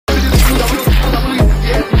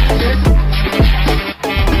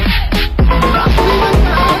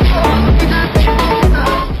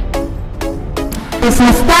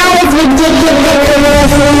My style is ridiculous.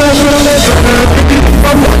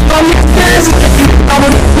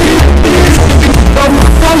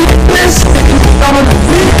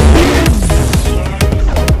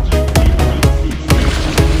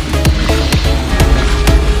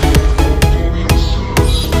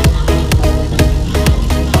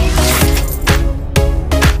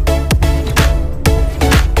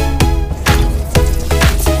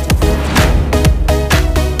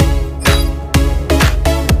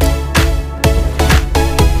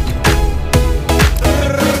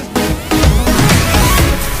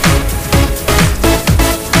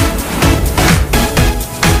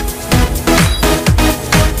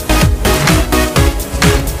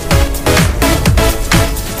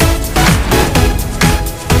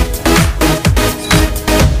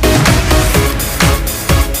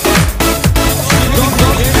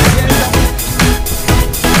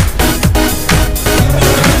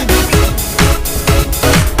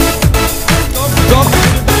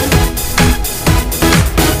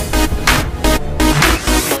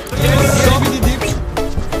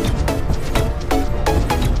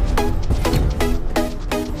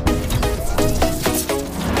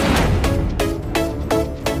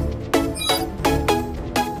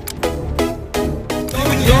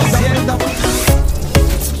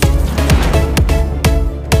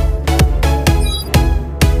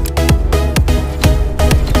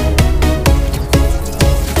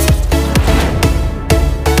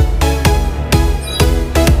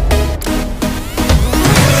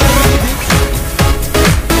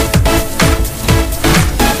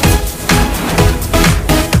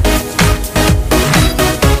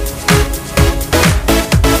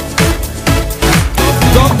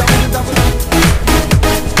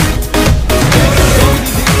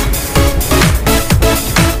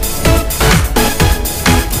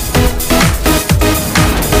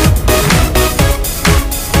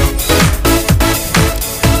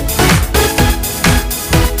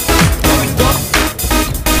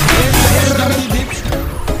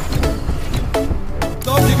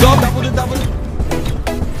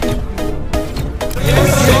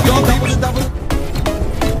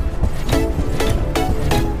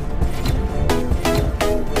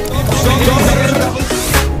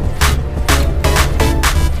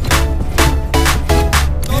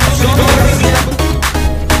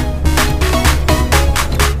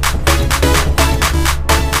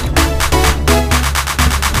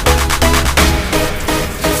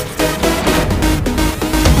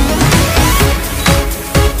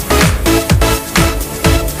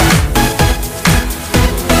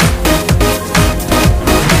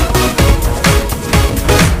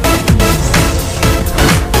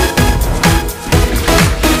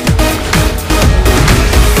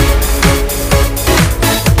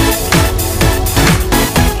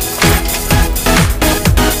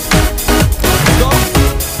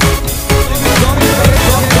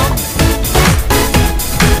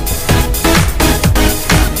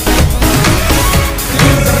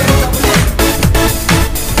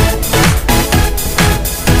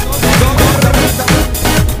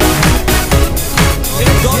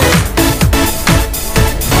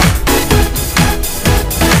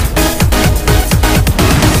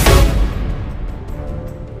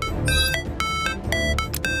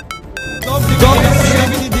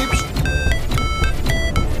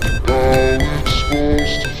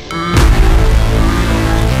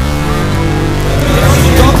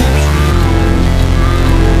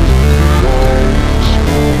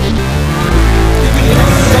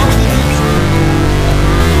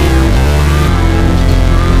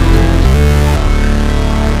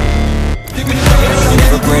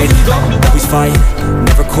 fight,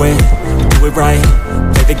 never quit, do it right,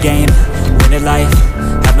 play the game, win it life,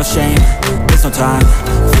 have no shame, there's no time,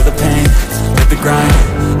 feel the pain, live the grind,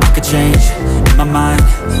 I could change, in my mind,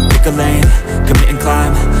 pick a lane, commit and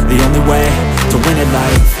climb, the only way to win it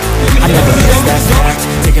life. I never miss, that's fact,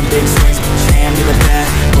 taking big swings, put your hand to the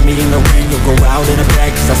bat, put me in the ring, you'll go out in a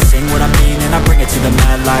bag, cause I sing what I mean and I bring it to the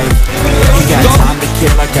mad light. You got time to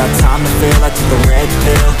kill, I got time to feel, I took the red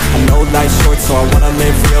pill, I know life's short so I wanna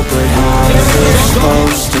live real, but how is it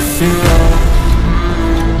supposed to feel?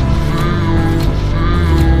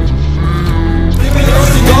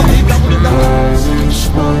 How's it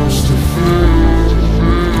supposed to feel?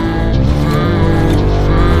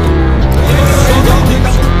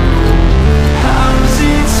 How's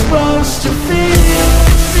it supposed to feel?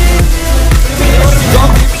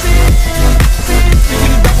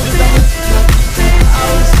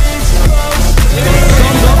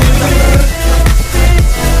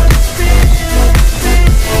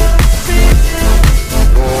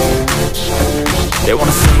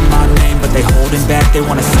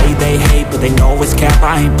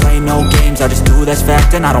 true, that's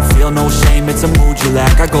fact. And I don't feel no shame, it's a mood you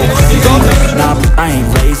lack. I go crazy, nah, but I ain't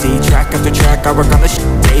lazy. Track after track, I work on this shit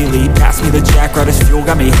daily. Pass me the jack, right as fuel,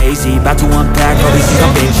 got me hazy. About to unpack all these things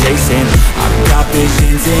I've been chasing. I've got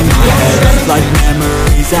visions in my head, like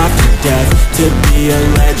memories after death. To be a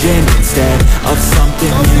legend instead of something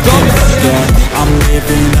you can forget. I'm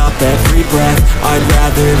living up every breath, I'd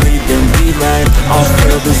rather lead than be led. I'll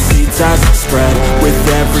fill the seats as I spread, with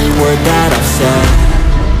every word that I've said.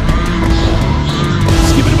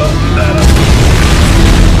 Skibidi that up.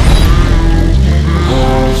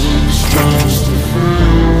 How's it supposed to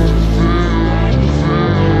feel?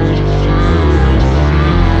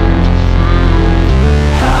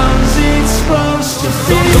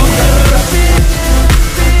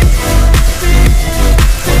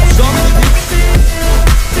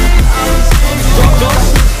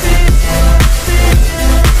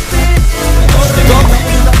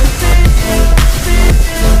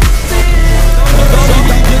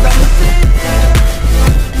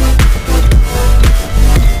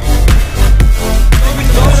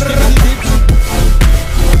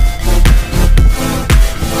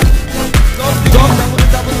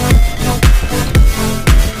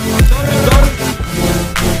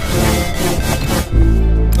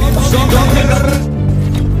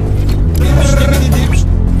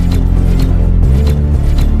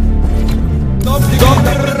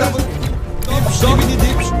 Skibidi